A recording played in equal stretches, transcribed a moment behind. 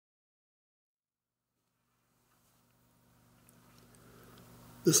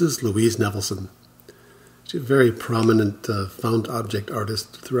This is Louise Nevelson. She's a very prominent found object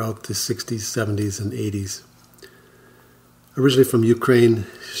artist throughout the 60s, 70s, and 80s. Originally from Ukraine,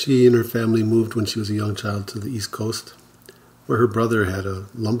 she and her family moved when she was a young child to the East Coast, where her brother had a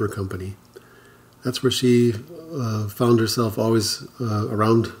lumber company. That's where she found herself always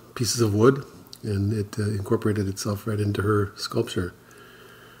around pieces of wood, and it incorporated itself right into her sculpture.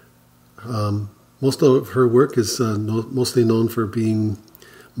 Most of her work is mostly known for being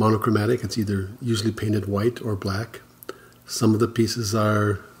monochromatic. It's either usually painted white or black. Some of the pieces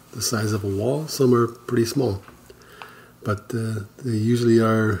are the size of a wall, some are pretty small. But they usually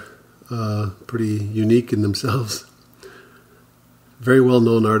are pretty unique in themselves. Very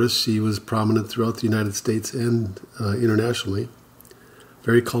well-known artist. She was prominent throughout the United States and internationally.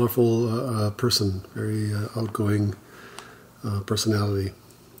 Very colorful person, very outgoing personality.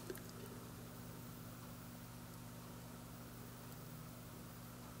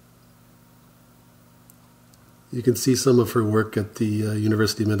 You can see some of her work at the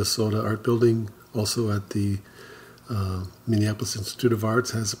University of Minnesota Art Building, also at the Minneapolis Institute of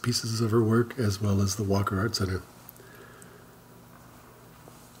Arts has pieces of her work, as well as the Walker Art Center.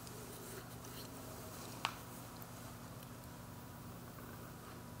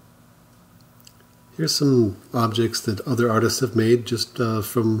 Here's some objects that other artists have made, just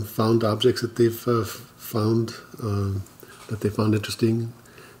from found objects that they've found that they found interesting.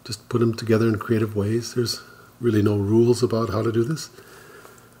 Just put them together in creative ways. There's really no rules about how to do this.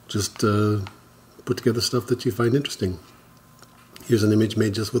 Just put together stuff that you find interesting. Here's an image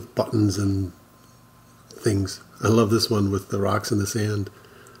made just with buttons and things. I love this one with the rocks and the sand.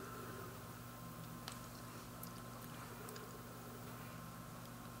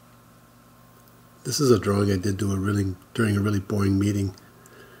 This is a drawing I did during a really boring meeting,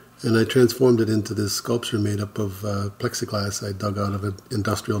 and I transformed it into this sculpture made up of plexiglass I dug out of an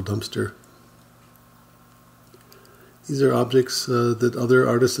industrial dumpster. These are objects that other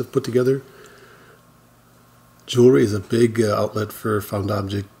artists have put together. Jewelry is a big outlet for found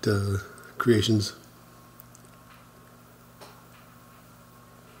object creations.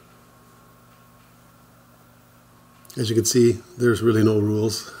 As you can see, there's really no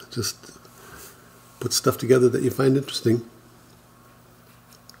rules. Just put stuff together that you find interesting.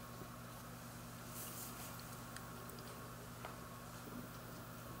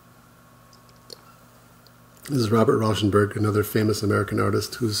 This is Robert Rauschenberg, another famous American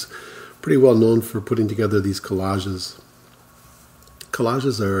artist who's pretty well known for putting together these collages.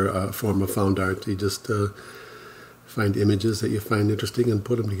 Collages are a form of found art. You just find images that you find interesting and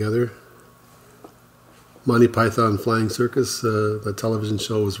put them together. Monty Python Flying Circus, the television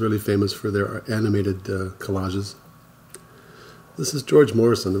show, was really famous for their animated collages. This is George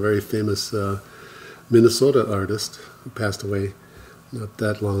Morrison, a very famous Minnesota artist who passed away not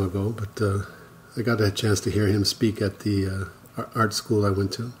that long ago, but I got a chance to hear him speak at the art school I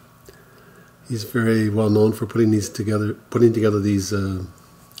went to. He's very well known for putting together these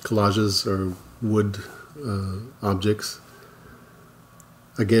collages or wood objects.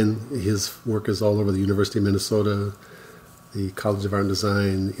 Again, his work is all over the University of Minnesota, the College of Art and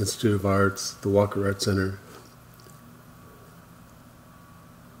Design, the Institute of Arts, the Walker Art Center.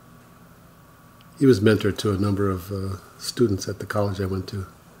 He was mentor to a number of students at the college I went to.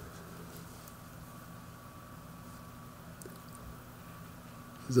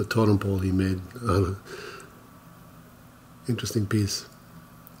 This is a totem pole he made. Interesting piece.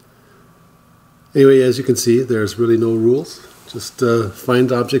 Anyway, as you can see, there's really no rules. Just find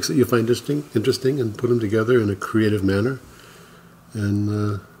objects that you find interesting and put them together in a creative manner.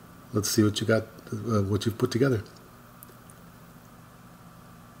 And let's see what you got, what you've put together.